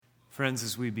Friends,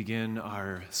 as we begin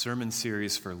our sermon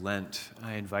series for Lent,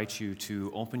 I invite you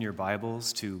to open your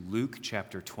Bibles to Luke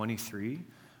chapter 23,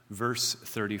 verse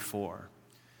 34.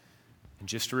 And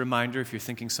just a reminder, if you're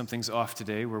thinking something's off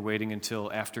today, we're waiting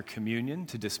until after communion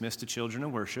to dismiss the children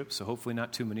in worship, so hopefully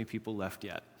not too many people left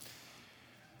yet.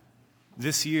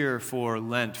 This year for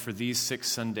Lent, for these 6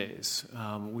 Sundays,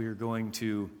 we are going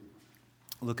to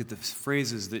look at the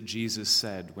phrases that Jesus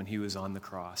said when he was on the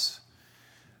cross.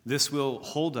 This will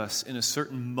hold us in a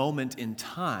certain moment in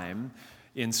time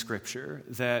in Scripture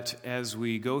that as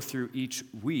we go through each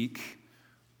week,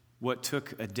 what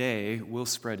took a day will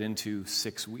spread into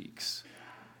 6 weeks.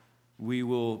 We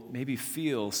will maybe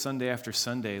feel Sunday after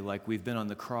Sunday like we've been on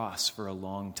the cross for a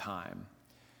long time.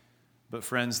 But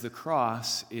friends, the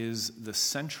cross is the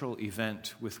central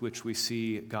event with which we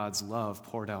see God's love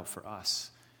poured out for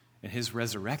us, and his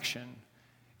resurrection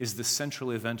is the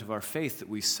central event of our faith that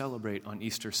we celebrate on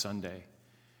Easter Sunday.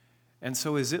 And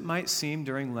so as it might seem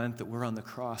during Lent that we're on the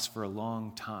cross for a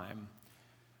long time,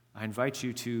 I invite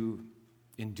you to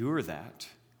endure that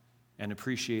and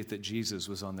appreciate that Jesus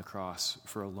was on the cross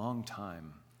for a long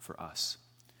time for us.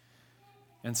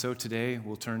 And so today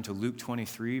we'll turn to Luke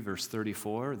 23, verse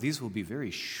 34. These will be very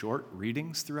short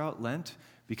readings throughout Lent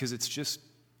because it's just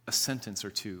a sentence or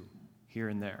two here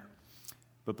and there.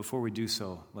 But before we do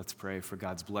so, let's pray for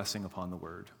God's blessing upon the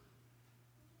word.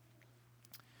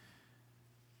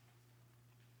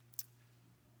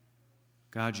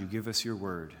 God, you give us your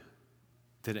word,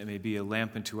 that it may be a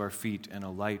lamp unto our feet and a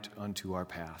light unto our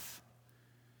path.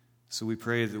 So we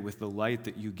pray that with the light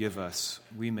that you give us,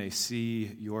 we may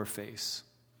see your face,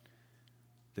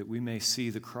 that we may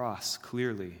see the cross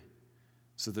clearly,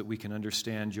 so that we can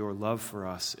understand your love for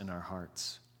us in our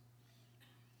hearts.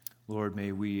 Lord,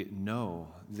 may we know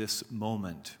this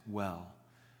moment well,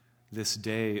 this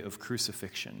day of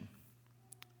crucifixion,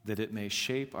 that it may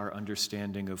shape our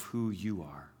understanding of who you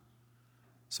are.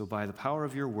 So by the power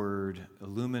of your word,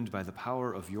 illumined by the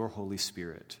power of your Holy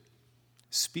Spirit,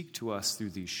 speak to us through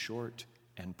these short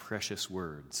and precious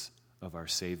words of our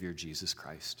Savior Jesus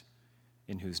Christ,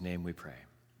 in whose name we pray.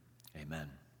 Amen.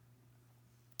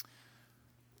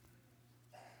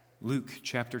 Luke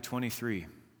chapter 23.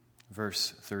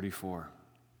 Verse 34.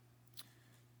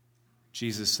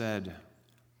 Jesus said,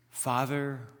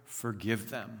 "Father, forgive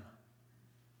them,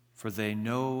 for they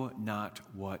know not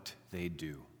what they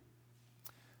do."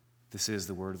 This is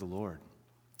the word of the Lord.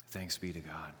 Thanks be to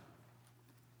God.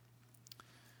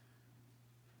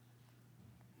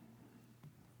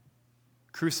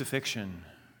 Crucifixion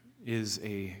is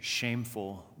a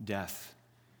shameful death.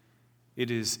 It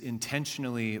is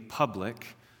intentionally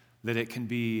public, that it can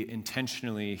be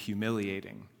intentionally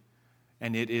humiliating,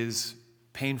 and it is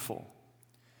painful.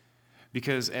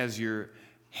 Because as your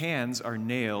hands are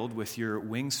nailed with your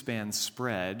wingspan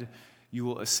spread, you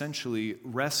will essentially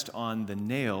rest on the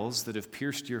nails that have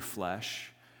pierced your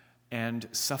flesh and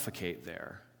suffocate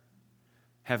there,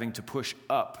 having to push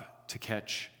up to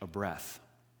catch a breath.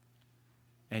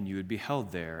 And you would be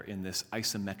held there in this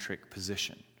isometric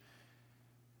position.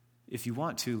 If you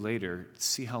want to later,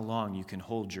 see how long you can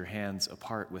hold your hands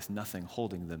apart with nothing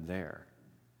holding them there.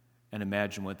 And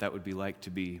imagine what that would be like to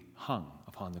be hung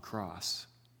upon the cross.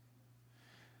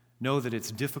 Know that it's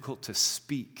difficult to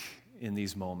speak in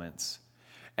these moments.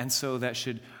 And so that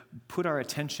should put our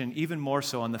attention even more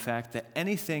so on the fact that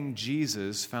anything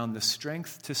Jesus found the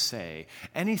strength to say,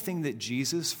 anything that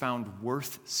Jesus found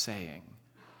worth saying,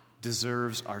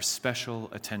 deserves our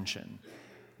special attention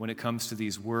when it comes to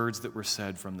these words that were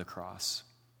said from the cross.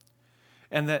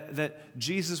 And that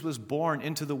Jesus was born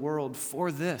into the world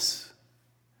for this.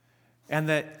 And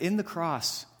that in the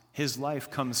cross, his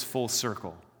life comes full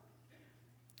circle.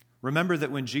 Remember that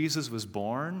when Jesus was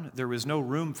born, there was no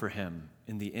room for him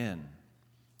in the inn.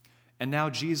 And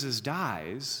now Jesus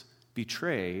dies,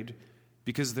 betrayed,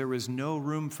 because there was no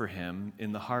room for him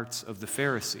in the hearts of the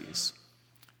Pharisees,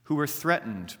 who were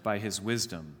threatened by his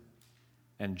wisdom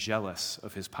and jealous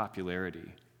of his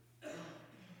popularity.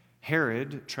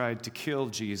 Herod tried to kill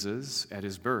Jesus at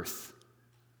his birth,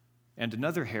 and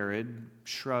another Herod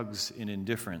shrugs in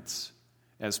indifference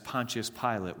as Pontius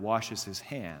Pilate washes his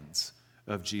hands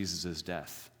of Jesus'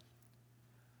 death.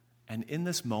 And in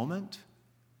this moment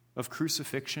of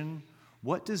crucifixion,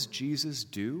 what does Jesus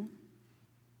do?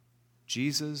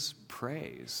 Jesus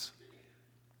prays.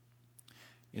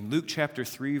 In Luke chapter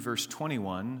 3, verse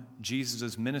 21,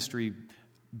 Jesus' ministry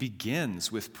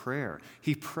begins with prayer.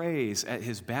 He prays at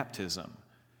his baptism.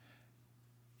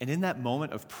 And in that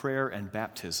moment of prayer and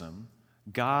baptism,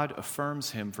 God affirms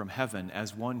him from heaven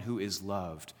as one who is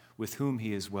loved, with whom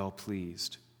he is well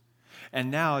pleased.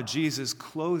 And now Jesus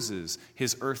closes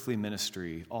his earthly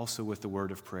ministry also with the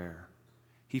word of prayer.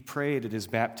 He prayed at his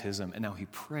baptism, and now he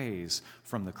prays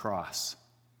from the cross.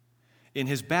 In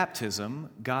his baptism,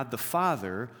 God the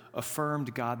Father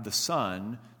affirmed God the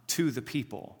Son to the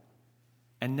people.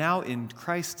 And now in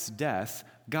Christ's death,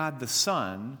 God the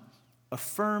Son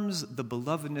affirms the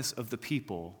belovedness of the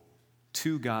people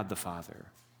to God the Father,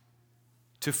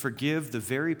 to forgive the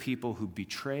very people who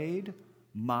betrayed,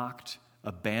 mocked,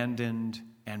 abandoned,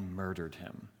 and murdered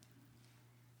him.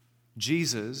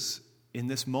 Jesus, in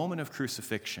this moment of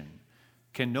crucifixion,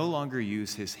 can no longer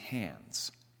use his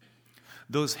hands,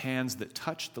 those hands that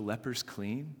touched the lepers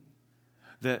clean,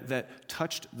 that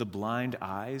touched the blind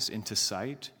eyes into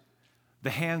sight, the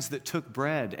hands that took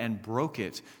bread and broke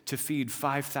it to feed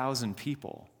 5,000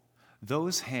 people.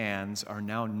 Those hands are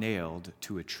now nailed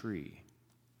to a tree.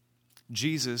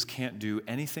 Jesus can't do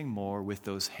anything more with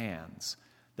those hands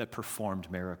that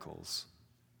performed miracles,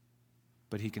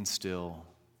 but he can still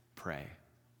pray.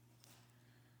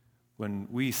 When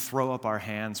we throw up our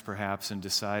hands, perhaps, and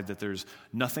decide that there's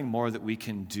nothing more that we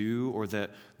can do, or that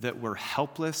we're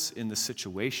helpless in the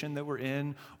situation that we're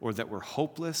in, or that we're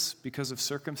hopeless because of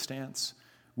circumstance,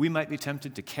 we might be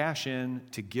tempted to cash in,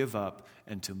 to give up,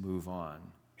 and to move on.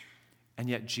 And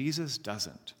yet Jesus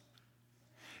doesn't.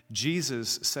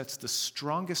 Jesus sets the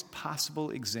strongest possible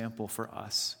example for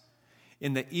us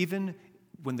in that even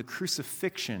when the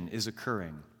crucifixion is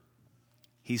occurring,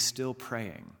 he's still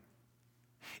praying.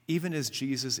 Even as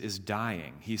Jesus is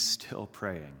dying, he's still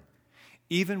praying.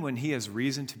 Even when he has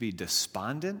reason to be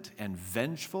despondent and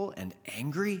vengeful and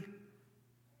angry,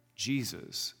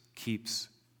 Jesus keeps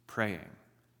praying.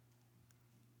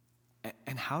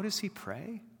 And how does he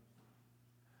pray?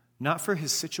 Not for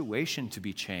his situation to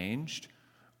be changed,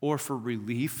 or for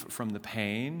relief from the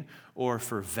pain, or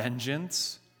for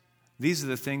vengeance. These are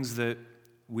the things that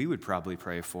we would probably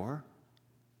pray for.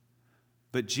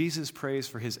 But Jesus prays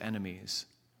for his enemies,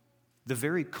 the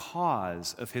very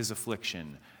cause of his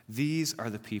affliction. These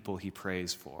are the people he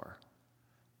prays for.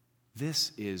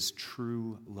 This is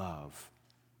true love,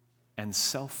 and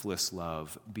selfless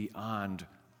love beyond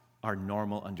our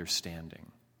normal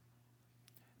understanding.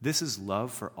 This is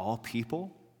love for all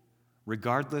people,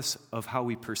 regardless of how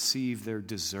we perceive their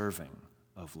deserving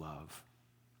of love.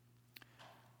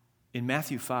 In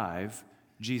Matthew 5,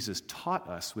 Jesus taught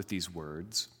us with these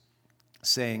words,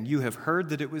 saying, "You have heard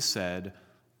that it was said,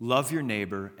 'Love your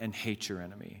neighbor and hate your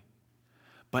enemy.'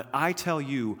 But I tell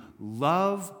you,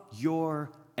 love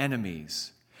your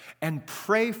enemies and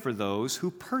pray for those who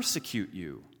persecute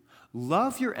you.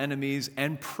 Love your enemies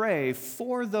and pray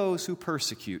for those who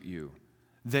persecute you,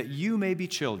 that you may be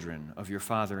children of your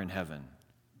Father in heaven."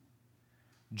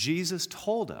 Jesus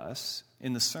told us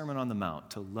in the Sermon on the Mount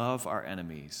to love our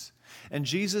enemies. And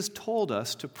Jesus told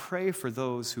us to pray for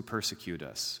those who persecute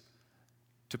us,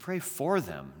 to pray for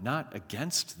them, not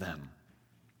against them.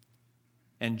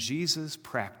 And Jesus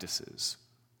practices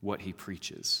what he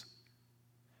preaches.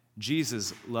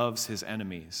 Jesus loves his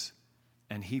enemies,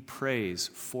 and he prays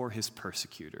for his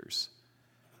persecutors,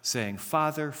 saying,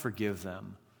 "Father, forgive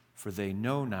them, for they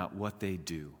know not what they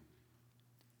do."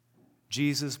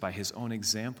 Jesus, by his own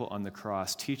example on the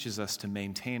cross, teaches us to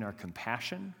maintain our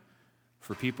compassion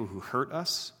for people who hurt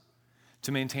us,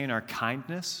 to maintain our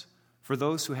kindness for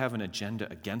those who have an agenda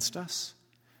against us,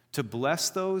 to bless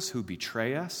those who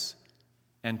betray us,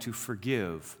 and to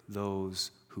forgive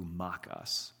those who mock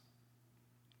us.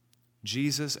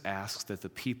 Jesus asks that the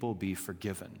people be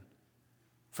forgiven,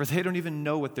 for they don't even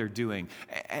know what they're doing.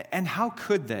 And how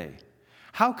could they?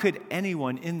 How could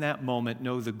anyone in that moment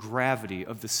know the gravity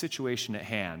of the situation at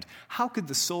hand? How could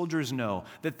the soldiers know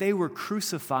that they were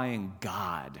crucifying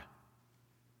God?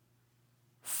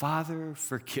 Father,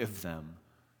 forgive them,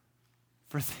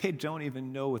 for they don't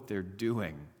even know what they're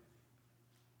doing.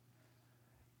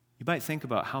 You might think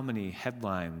about how many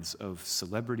headlines of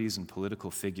celebrities and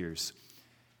political figures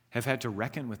have had to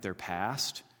reckon with their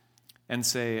past and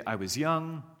say, "I was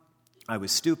young, I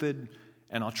was stupid,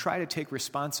 and I'll try to take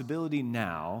responsibility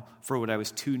now for what I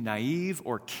was too naive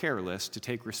or careless to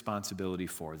take responsibility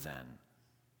for then."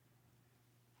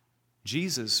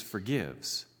 Jesus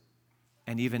forgives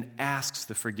and even asks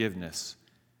the forgiveness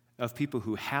of people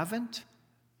who haven't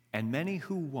and many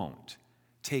who won't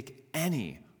take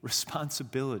any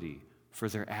responsibility for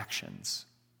their actions.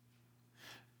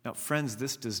 Now, friends,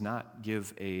 this does not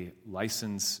give a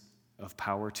license of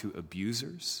power to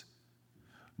abusers,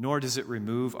 nor does it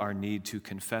remove our need to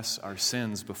confess our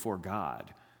sins before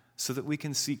God so that we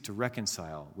can seek to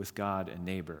reconcile with God and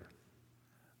neighbor.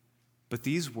 But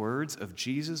these words of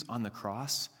Jesus on the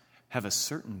cross have a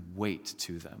certain weight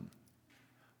to them.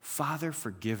 Father,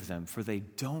 forgive them, for they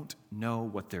don't know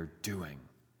what they're doing.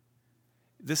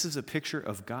 This is a picture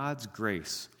of God's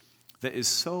grace that is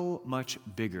so much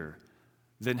bigger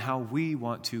than how we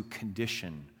want to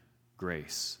condition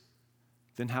grace,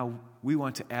 than how we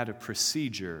want to add a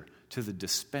procedure to the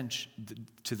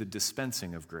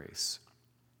dispensing of grace.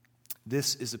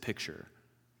 This is a picture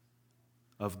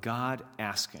of God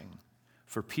asking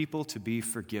for people to be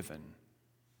forgiven,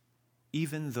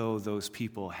 even though those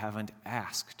people haven't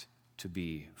asked to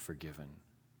be forgiven.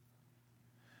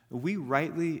 We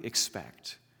rightly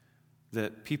expect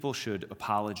that people should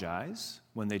apologize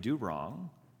when they do wrong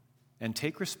and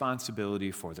take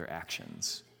responsibility for their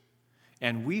actions.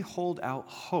 And we hold out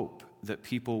hope that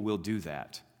people will do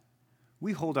that.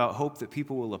 We hold out hope that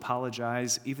people will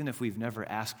apologize even if we've never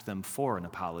asked them for an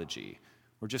apology.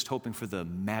 We're just hoping for the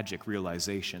magic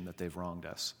realization that they've wronged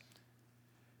us.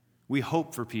 We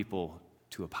hope for people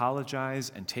to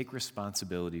apologize and take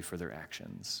responsibility for their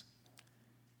actions.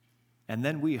 And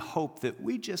then we hope that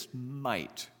we just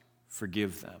might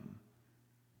forgive them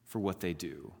for what they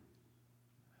do.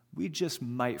 We just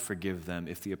might forgive them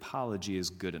if the apology is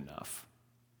good enough.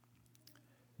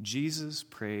 Jesus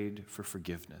prayed for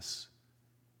forgiveness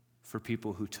for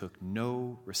people who took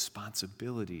no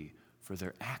responsibility for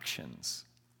their actions.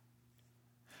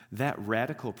 That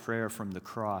radical prayer from the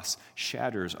cross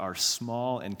shatters our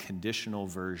small and conditional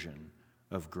version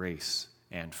of grace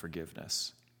and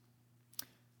forgiveness.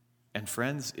 And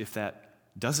friends, if that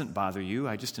doesn't bother you,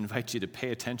 I just invite you to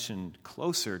pay attention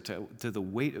closer to the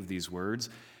weight of these words.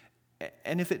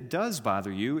 And if it does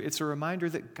bother you, it's a reminder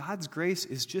that God's grace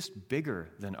is just bigger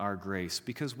than our grace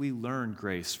because we learn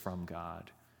grace from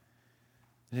God.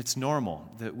 And it's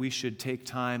normal that we should take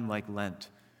time like Lent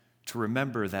to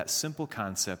remember that simple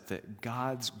concept that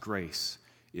God's grace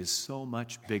is so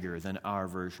much bigger than our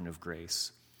version of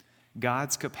grace.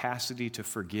 God's capacity to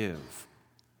forgive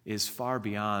is far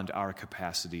beyond our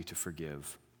capacity to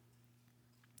forgive.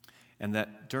 And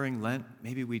that during Lent,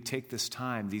 maybe we take this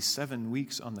time, these 7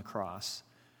 weeks on the cross,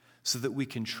 so that we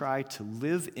can try to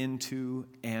live into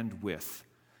and with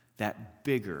that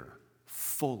bigger,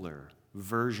 fuller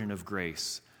version of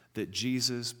grace that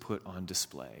Jesus put on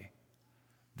display.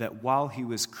 That while he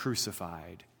was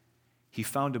crucified, he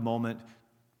found a moment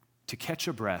to catch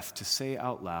a breath, to say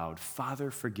out loud,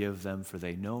 "Father, forgive them, for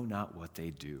they know not what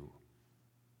they do."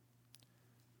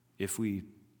 If we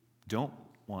don't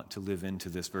want to live into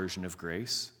this version of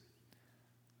grace,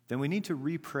 then we need to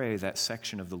re-pray that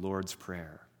section of the Lord's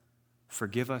Prayer.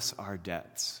 Forgive us our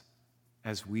debts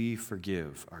as we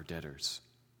forgive our debtors.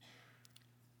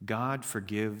 God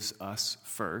forgives us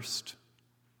first.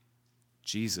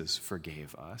 Jesus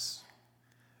forgave us.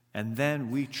 And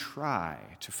then we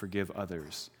try to forgive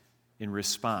others in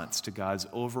response to God's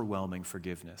overwhelming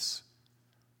forgiveness.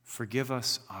 Forgive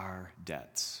us our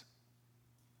debts.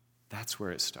 That's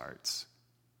where it starts,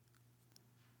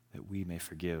 that we may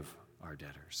forgive our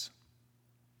debtors.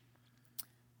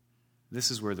 This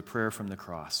is where the prayer from the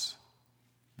cross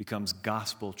becomes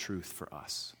gospel truth for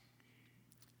us.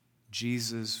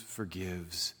 Jesus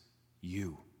forgives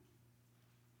you.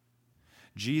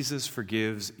 Jesus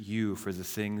forgives you for the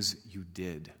things you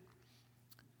did,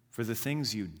 for the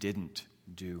things you didn't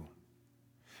do.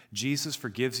 Jesus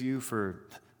forgives you for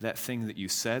that thing that you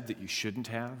said that you shouldn't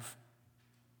have.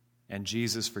 And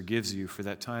Jesus forgives you for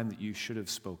that time that you should have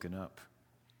spoken up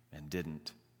and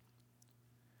didn't.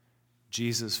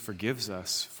 Jesus forgives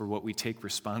us for what we take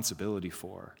responsibility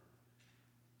for.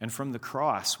 And from the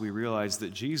cross, we realize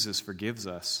that Jesus forgives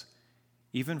us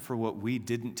even for what we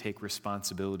didn't take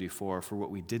responsibility for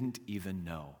what we didn't even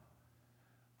know.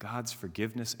 God's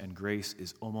forgiveness and grace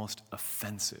is almost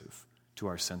offensive to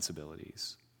our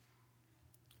sensibilities.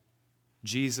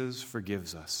 Jesus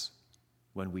forgives us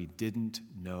when we didn't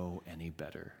know any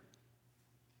better.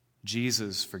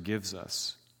 Jesus forgives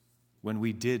us when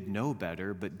we did know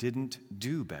better but didn't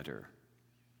do better.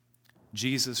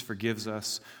 Jesus forgives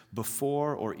us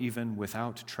before or even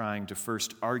without trying to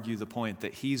first argue the point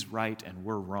that he's right and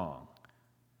we're wrong.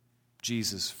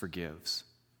 Jesus forgives.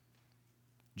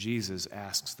 Jesus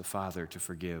asks the Father to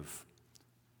forgive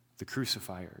the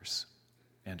crucifiers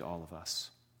and all of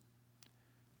us.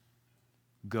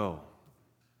 Go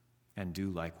and do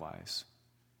likewise.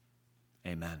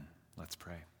 Amen. Let's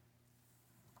pray.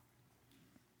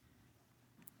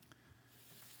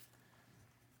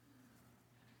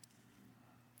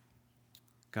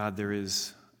 God, there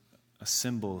is a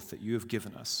symbol that you have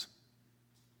given us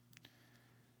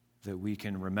that we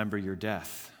can remember your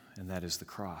death, and that is the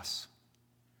cross.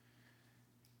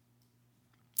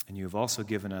 And you have also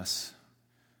given us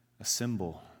a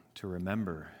symbol to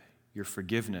remember your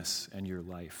forgiveness and your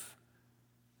life,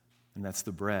 and that's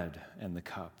the bread and the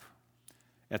cup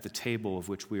at the table of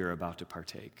which we are about to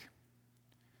partake.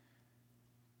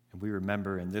 And we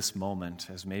remember in this moment,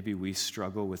 as maybe we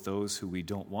struggle with those who we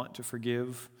don't want to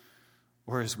forgive,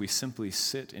 or as we simply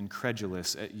sit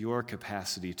incredulous at your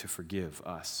capacity to forgive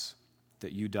us,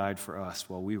 that you died for us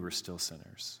while we were still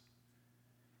sinners.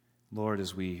 Lord,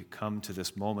 as we come to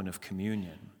this moment of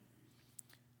communion,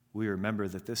 we remember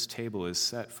that this table is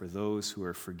set for those who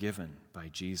are forgiven by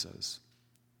Jesus.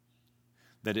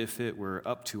 That if it were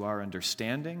up to our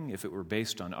understanding, if it were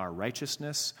based on our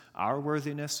righteousness, our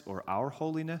worthiness, or our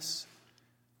holiness,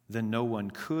 then no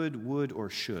one could, would, or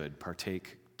should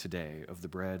partake today of the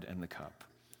bread and the cup.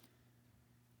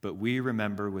 But we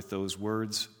remember with those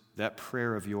words, that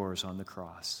prayer of yours on the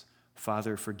cross,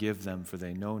 Father, forgive them, for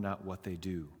they know not what they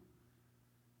do.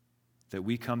 That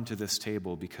we come to this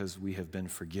table because we have been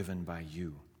forgiven by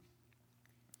you.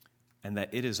 And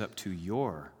that it is up to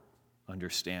your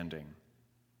understanding,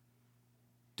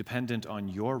 dependent on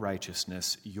your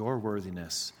righteousness, your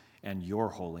worthiness, and your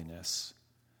holiness,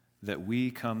 that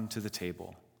we come to the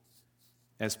table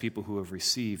as people who have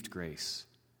received grace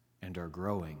and are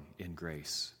growing in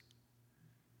grace.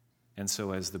 And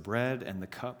so as the bread and the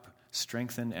cup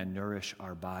strengthen and nourish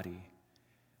our body,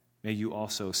 may you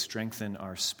also strengthen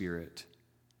our spirit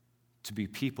to be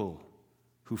people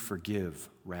who forgive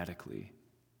radically,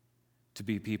 to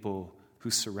be people who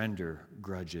surrender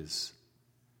grudges,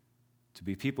 to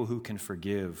be people who can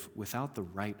forgive without the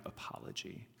right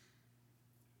apology.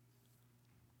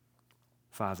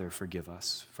 Father, forgive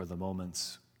us for the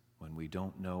moments when we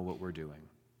don't know what we're doing,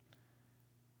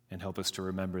 and help us to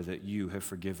remember that you have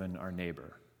forgiven our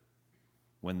neighbor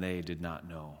when they did not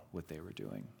know what they were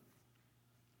doing.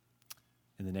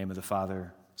 In the name of the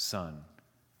Father, Son,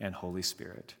 and Holy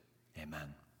Spirit,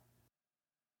 amen.